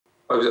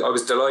I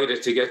was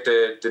delighted to get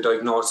the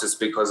diagnosis,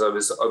 because I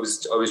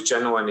was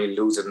genuinely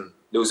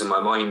losing my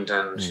mind,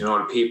 and you know,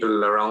 the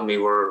people around me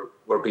were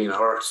being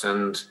hurt,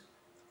 and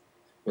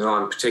you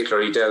know, and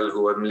particularly Del,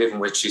 who I'm living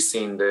with, she's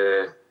seen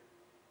the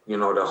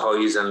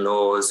highs and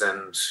lows,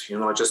 and you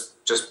know,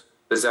 just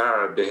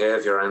bizarre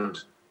behaviour. And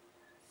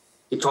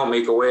he told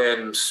me, go away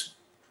and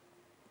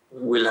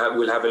we'll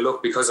have a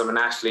look, because I'm an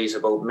athlete,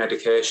 about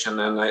medication.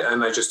 And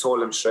I just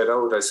told him straight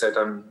out, I said,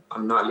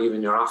 I'm not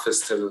leaving your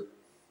office till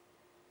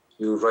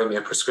you write me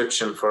a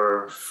prescription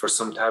for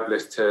some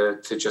tablet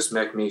to just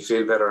make me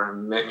feel better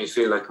and make me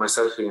feel like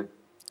myself again.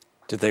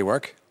 Did they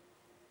work?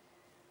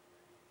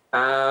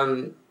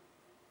 I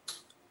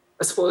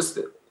suppose,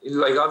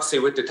 like, obviously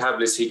with the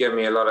tablets, he gave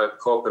me a lot of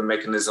coping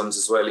mechanisms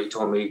as well. He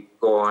told me,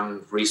 go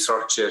and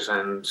research it,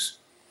 and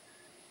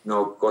you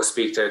know, go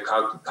speak to a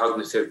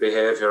cognitive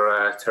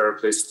behaviour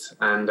therapist.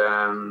 And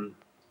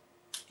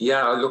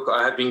yeah, look,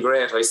 I have been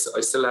great. I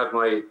still have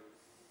my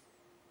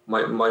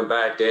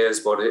bad days,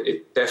 but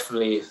it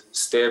definitely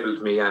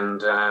stabled me.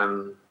 And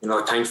you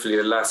know, thankfully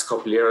the last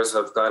couple of years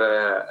I've got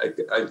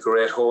a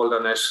great hold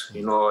on it.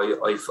 You know,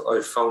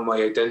 I've found my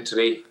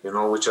identity, you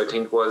know, which I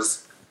think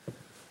was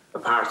a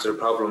part of the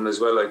problem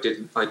as well.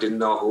 I didn't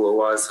know who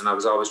I was, and I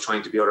was always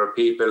trying to be other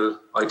people.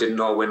 I didn't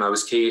know when I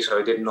was Keith.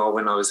 I didn't know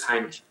when I was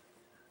Hank.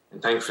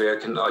 And thankfully I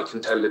can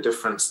tell the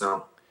difference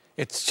now.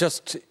 It's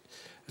just,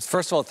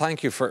 First of all,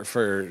 thank you for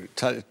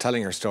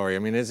telling your story. I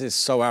mean, it is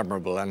so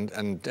admirable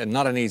and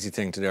not an easy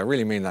thing to do. I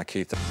really mean that,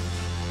 Keith.